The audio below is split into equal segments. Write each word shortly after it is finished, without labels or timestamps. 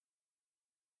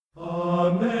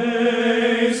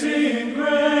Amazing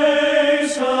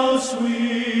grace, how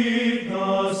sweet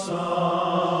the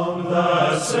sound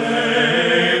that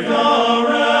saved a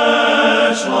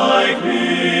wretch like me.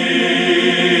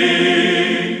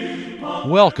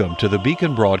 Welcome to the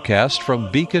Beacon broadcast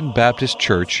from Beacon Baptist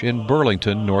Church in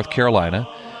Burlington, North Carolina,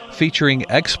 featuring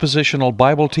expositional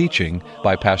Bible teaching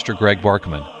by Pastor Greg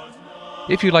Barkman.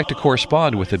 If you'd like to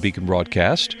correspond with the Beacon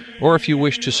broadcast, or if you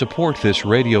wish to support this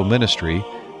radio ministry,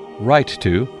 write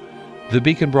to the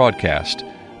Beacon Broadcast,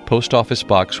 Post Office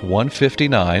Box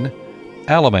 159,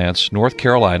 Alamance, North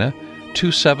Carolina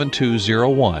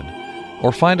 27201,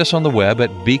 or find us on the web at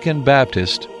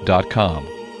beaconbaptist.com.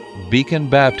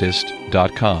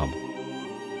 beaconbaptist.com.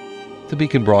 The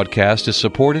Beacon broadcast is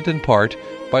supported in part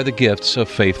by the gifts of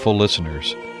faithful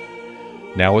listeners.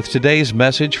 Now with today's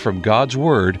message from God's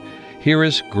Word, here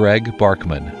is Greg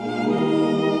Barkman.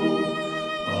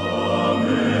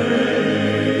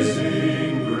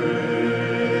 Amazing grace.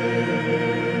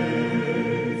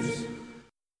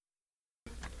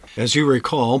 As you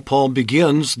recall, Paul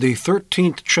begins the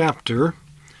 13th chapter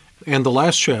and the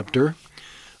last chapter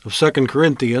of 2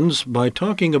 Corinthians by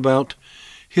talking about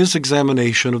his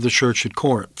examination of the church at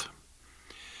Corinth.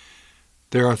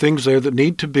 There are things there that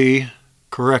need to be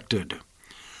corrected.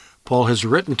 Paul has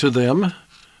written to them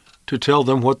to tell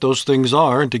them what those things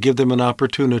are and to give them an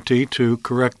opportunity to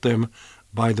correct them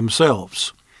by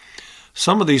themselves.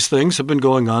 Some of these things have been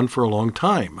going on for a long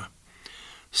time.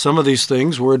 Some of these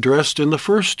things were addressed in the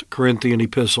first Corinthian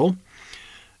epistle,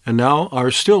 and now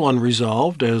are still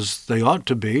unresolved as they ought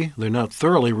to be. They're not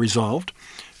thoroughly resolved,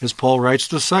 as Paul writes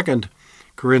the second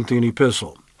Corinthian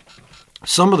epistle.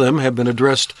 Some of them have been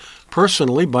addressed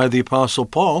personally by the Apostle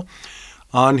Paul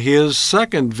on his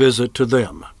second visit to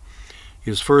them.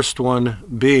 His first one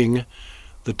being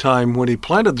the time when he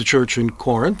planted the church in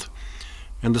Corinth,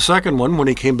 and the second one when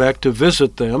he came back to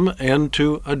visit them and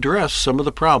to address some of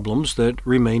the problems that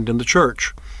remained in the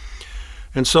church.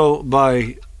 And so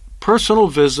by personal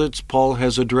visits, Paul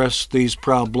has addressed these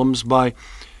problems. By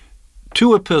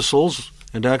two epistles,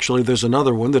 and actually there's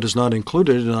another one that is not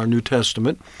included in our New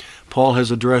Testament, Paul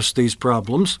has addressed these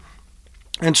problems,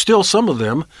 and still some of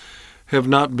them have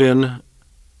not been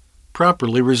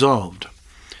properly resolved.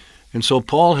 And so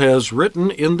Paul has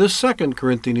written in this second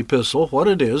Corinthian epistle what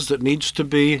it is that needs to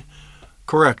be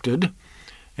corrected,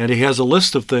 and he has a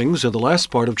list of things in the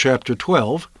last part of chapter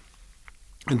 12.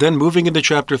 And then moving into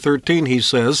chapter 13, he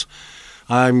says,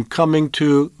 I'm coming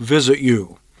to visit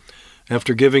you.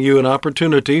 After giving you an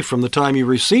opportunity from the time you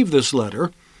receive this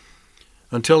letter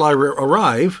until I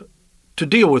arrive to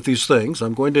deal with these things,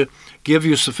 I'm going to give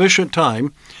you sufficient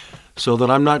time so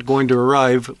that I'm not going to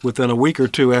arrive within a week or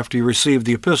two after you receive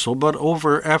the epistle, but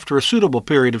after a suitable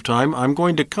period of time, I'm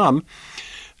going to come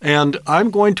and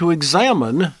I'm going to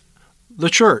examine the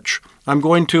church. I'm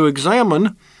going to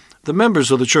examine the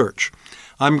members of the church.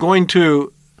 I'm going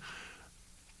to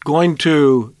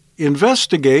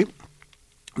investigate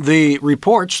the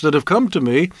reports that have come to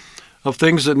me of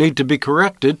things that need to be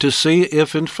corrected to see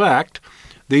if, in fact,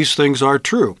 these things are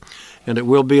true. And it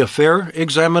will be a fair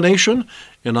examination,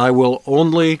 and I will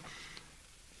only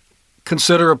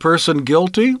consider a person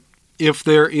guilty if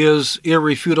there is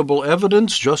irrefutable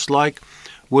evidence, just like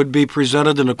would be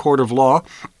presented in a court of law.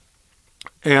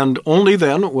 And only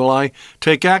then will I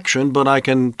take action, but I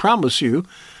can promise you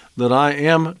that I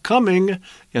am coming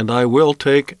and I will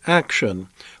take action.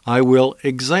 I will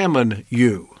examine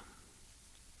you.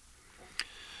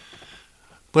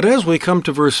 But as we come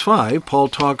to verse 5, Paul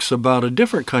talks about a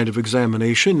different kind of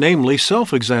examination, namely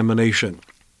self-examination.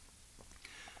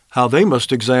 How they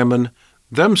must examine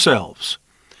themselves.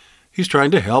 He's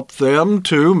trying to help them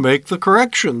to make the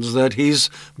corrections that he's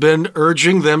been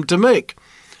urging them to make.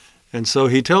 And so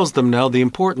he tells them now the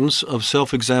importance of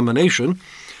self-examination,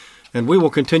 and we will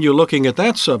continue looking at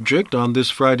that subject on this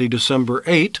Friday, December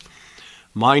 8,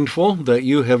 mindful that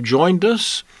you have joined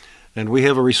us, and we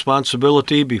have a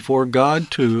responsibility before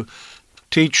God to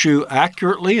teach you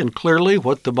accurately and clearly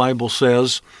what the Bible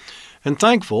says, and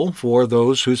thankful for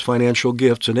those whose financial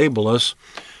gifts enable us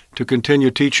to continue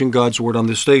teaching God's Word on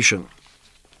this station.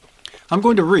 I'm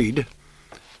going to read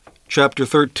chapter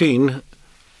 13,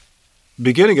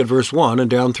 beginning at verse 1 and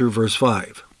down through verse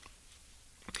 5.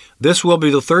 This will be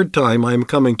the third time I am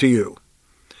coming to you.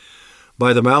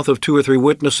 By the mouth of 2 or 3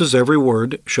 witnesses every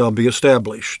word shall be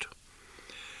established.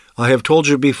 I have told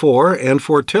you before and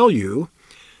foretell you,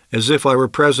 as if I were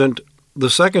present the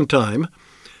second time,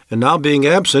 and now being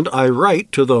absent I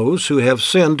write to those who have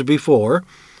sinned before,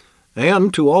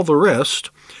 and to all the rest,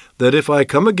 that if I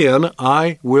come again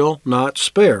I will not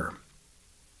spare.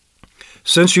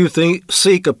 since you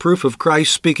seek a proof of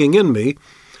Christ speaking in me,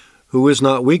 who is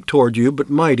not weak toward you, but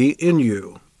mighty in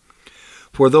you.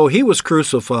 For though he was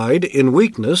crucified in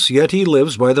weakness, yet he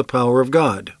lives by the power of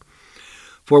God.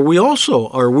 For we also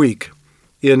are weak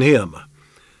in him,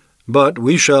 but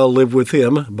we shall live with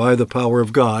him by the power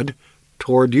of God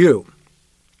toward you.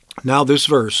 Now this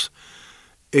verse,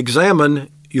 examine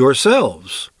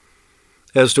yourselves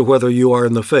as to whether you are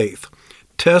in the faith.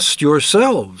 Test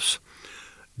yourselves.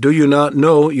 Do you not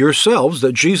know yourselves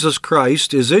that Jesus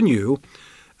Christ is in you,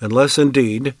 unless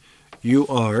indeed you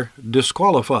are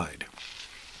disqualified?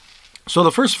 So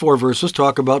the first 4 verses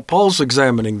talk about Paul's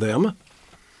examining them,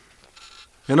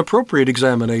 an appropriate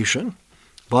examination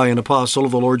by an apostle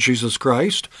of the Lord Jesus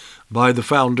Christ, by the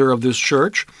founder of this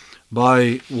church,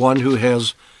 by one who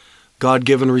has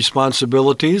God-given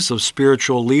responsibilities of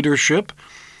spiritual leadership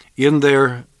in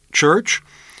their church.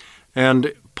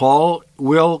 And Paul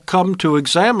will come to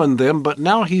examine them, but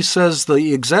now he says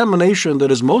the examination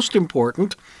that is most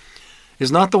important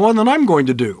is not the one that I'm going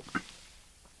to do.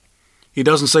 He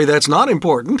doesn't say that's not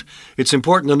important. It's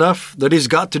important enough that he's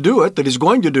got to do it, that he's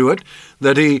going to do it,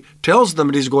 that he tells them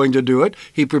that he's going to do it.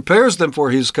 He prepares them for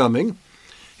his coming.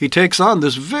 He takes on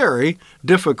this very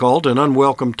difficult and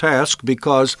unwelcome task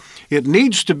because it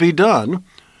needs to be done.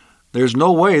 There's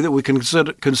no way that we can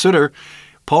consider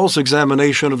Paul's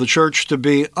examination of the church to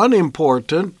be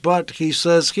unimportant, but he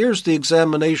says here's the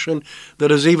examination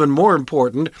that is even more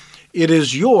important. It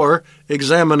is your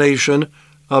examination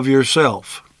of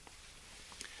yourself.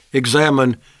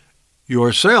 Examine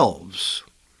yourselves,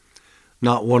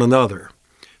 not one another.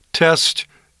 Test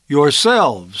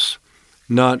yourselves,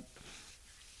 not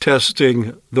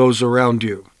testing those around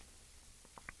you.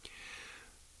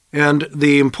 And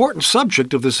the important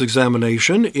subject of this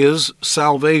examination is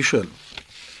salvation.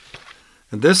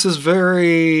 And this is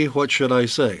very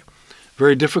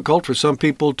difficult for some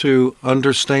people to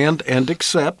understand and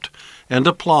accept and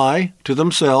apply to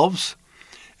themselves.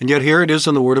 And yet here it is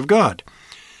in the Word of God.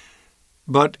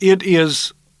 But it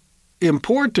is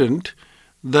important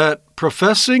that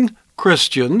professing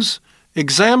Christians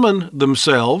examine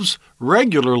themselves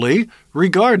regularly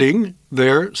regarding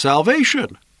their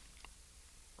salvation.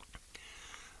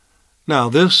 Now,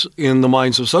 this, in the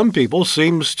minds of some people,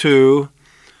 seems to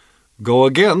go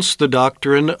against the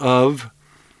doctrine of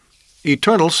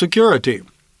eternal security,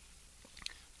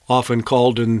 often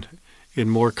called in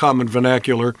more common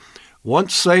vernacular,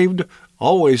 once saved,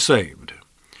 always saved.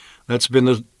 That's been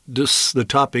the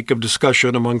topic of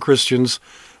discussion among Christians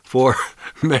for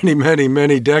many, many,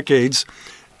 many decades,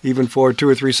 even for 2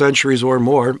 or 3 centuries or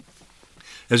more,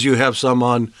 as you have some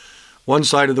on one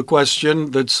side of the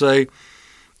question that say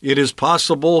it is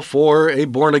possible for a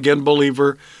born-again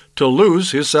believer to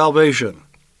lose his salvation.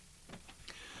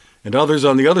 And others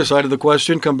on the other side of the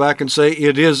question come back and say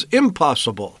it is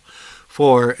impossible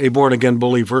for a born-again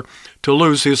believer to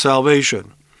lose his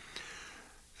salvation.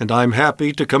 And I'm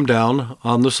happy to come down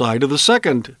on the side of the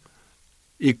second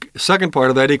part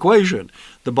of that equation.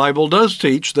 The Bible does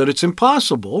teach that it's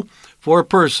impossible for a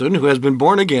person who has been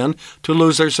born again to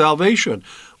lose their salvation.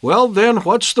 Well, then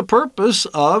what's the purpose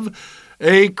of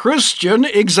a Christian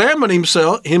examining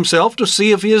himself to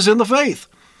see if he is in the faith?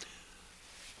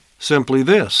 Simply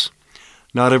this: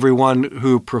 not everyone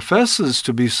who professes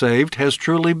to be saved has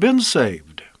truly been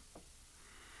saved.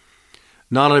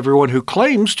 Not everyone who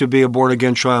claims to be a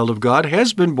born-again child of God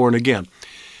has been born again.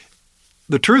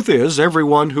 The truth is,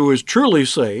 everyone who is truly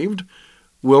saved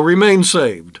will remain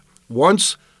saved.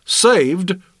 Once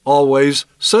saved, always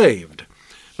saved.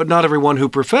 But not everyone who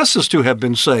professes to have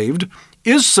been saved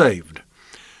is saved.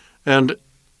 And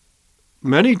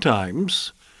many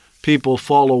times, people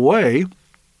fall away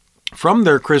from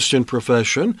their Christian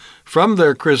profession, from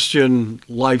their Christian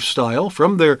lifestyle,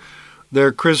 from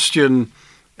their Christian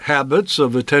habits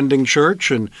of attending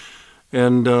church and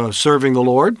serving the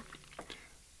Lord.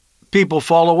 People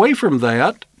fall away from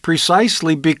that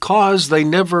precisely because they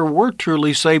never were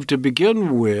truly saved to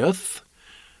begin with.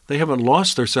 They haven't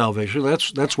lost their salvation.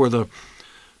 That's where the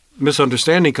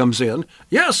misunderstanding comes in.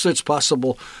 Yes, it's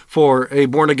possible for a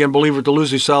born-again believer to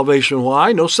lose his salvation. Well,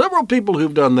 I know several people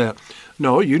who've done that.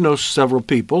 No, you know several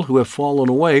people who have fallen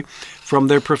away from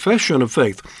their profession of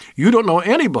faith. You don't know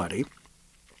anybody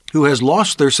who has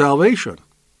lost their salvation.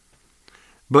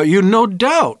 But you no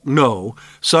doubt know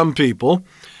some people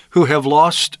who have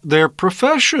lost their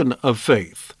profession of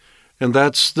faith. And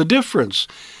that's the difference.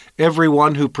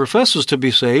 Everyone who professes to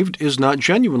be saved is not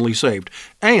genuinely saved.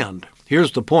 And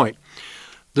here's the point: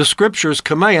 the Scriptures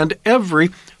command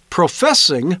every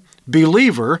professing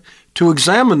believer to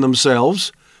examine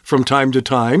themselves from time to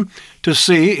time to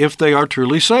see if they are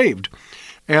truly saved.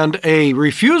 And a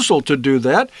refusal to do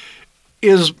that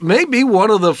is maybe one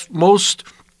of the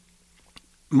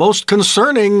most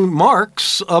concerning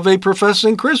marks of a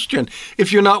professing Christian.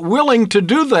 If you're not willing to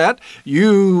do that,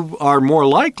 you are more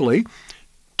likely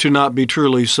to not be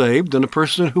truly saved than a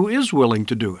person who is willing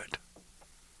to do it.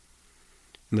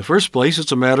 In the first place,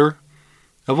 it's a matter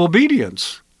of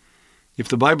obedience. If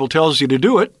the Bible tells you to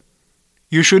do it,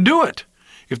 you should do it.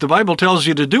 If the Bible tells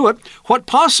you to do it, what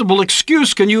possible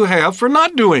excuse can you have for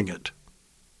not doing it?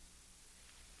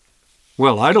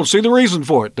 Well, I don't see the reason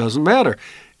for it. Doesn't matter.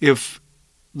 If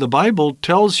the Bible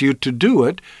tells you to do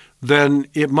it, then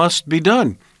it must be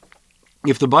done.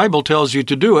 If the Bible tells you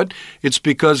to do it, it's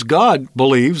because God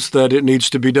believes that it needs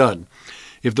to be done.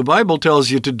 If the Bible tells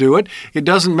you to do it, it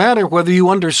doesn't matter whether you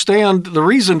understand the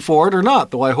reason for it or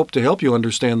not, though I hope to help you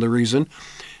understand the reason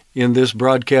in this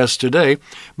broadcast today.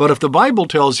 But if the Bible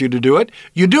tells you to do it,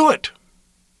 you do it.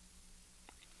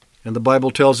 And the Bible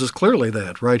tells us clearly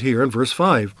that right here in verse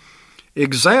 5.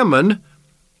 Examine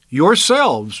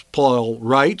yourselves, Paul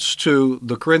writes to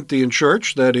the Corinthian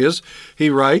church. That is, he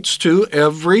writes to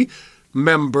every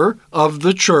member of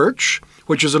the church,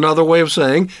 which is another way of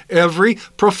saying every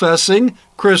professing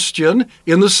Christian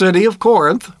in the city of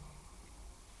Corinth.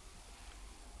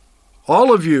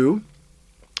 All of you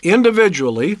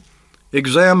individually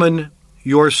examine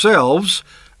yourselves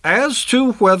as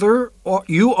to whether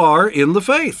you are in the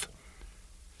faith.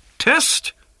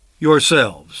 Test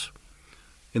yourselves.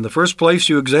 In the first place,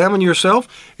 you examine yourself.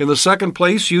 In the second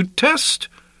place, you test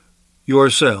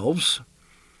yourselves.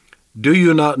 Do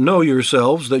you not know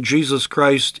yourselves that Jesus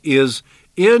Christ is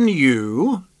in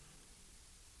you?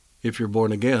 If you're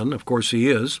born again, of course he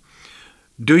is.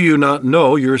 Do you not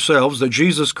know yourselves that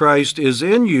Jesus Christ is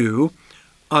in you,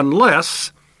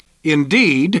 unless,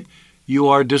 indeed, you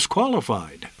are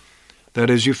disqualified? That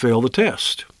is, you fail the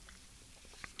test.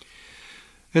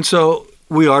 And so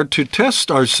we are to test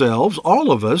ourselves,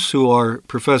 all of us who are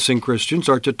professing Christians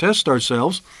are to test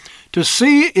ourselves to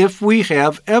see if we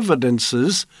have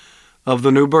evidences of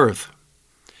the new birth.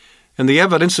 And the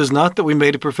evidence is not that we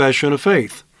made a profession of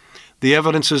faith. The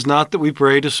evidence is not that we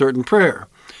prayed a certain prayer.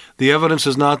 The evidence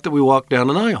is not that we walked down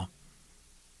an aisle.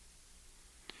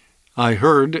 I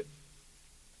heard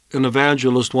an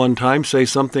evangelist one time say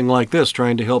something like this,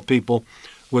 trying to help people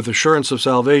with assurance of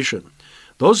salvation.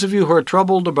 Those of you who are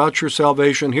troubled about your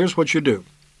salvation, here's what you do.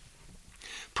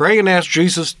 Pray and ask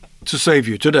Jesus to save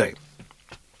you today.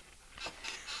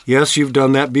 Yes, you've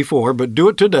done that before, but do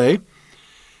it today.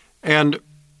 And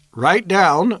write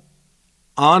down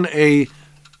on a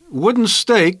wooden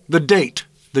stake the date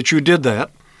that you did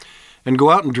that, and go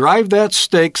out and drive that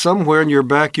stake somewhere in your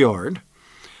backyard.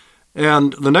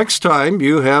 And the next time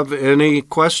you have any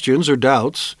questions or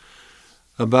doubts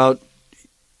about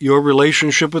your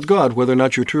relationship with God, whether or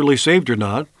not you're truly saved or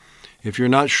not, if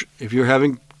you're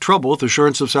having trouble with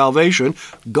assurance of salvation,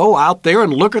 go out there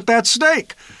and look at that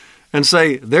stake and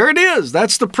say, there it is,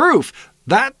 that's the proof.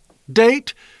 That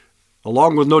date,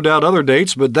 along with no doubt other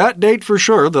dates, but that date for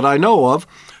sure that I know of,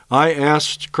 I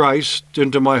asked Christ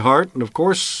into my heart, and of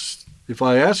course, if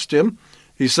I asked him,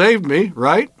 he saved me,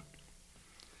 right?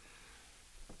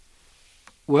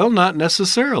 Well, not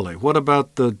necessarily. What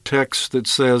about the text that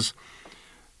says,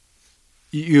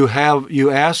 you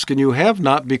ask and you have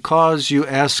not because you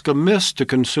ask amiss to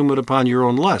consume it upon your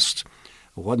own lust?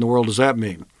 What in the world does that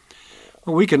mean?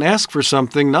 Well, we can ask for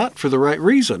something not for the right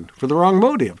reason, for the wrong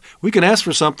motive. We can ask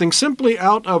for something simply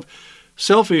out of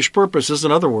selfish purposes.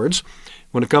 In other words,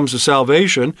 when it comes to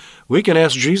salvation, we can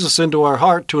ask Jesus into our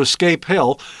heart to escape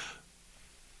hell,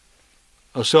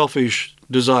 a selfish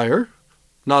desire,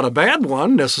 not a bad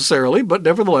one necessarily, but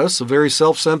nevertheless a very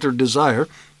self-centered desire.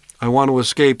 I want to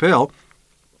escape hell,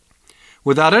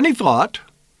 without any thought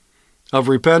of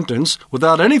repentance,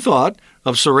 without any thought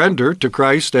of surrender to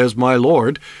Christ as my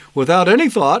Lord, without any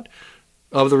thought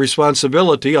of the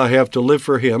responsibility I have to live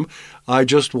for him. I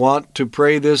just want to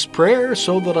pray this prayer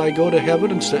so that I go to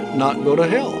heaven and not go to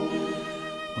hell.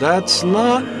 That's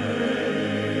not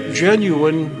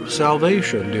genuine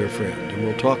salvation, dear friend. And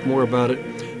we'll talk more about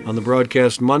it on the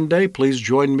broadcast Monday. Please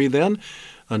join me then.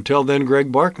 Until then,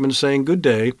 Greg Barkman saying good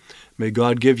day. May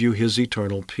God give you his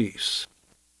eternal peace.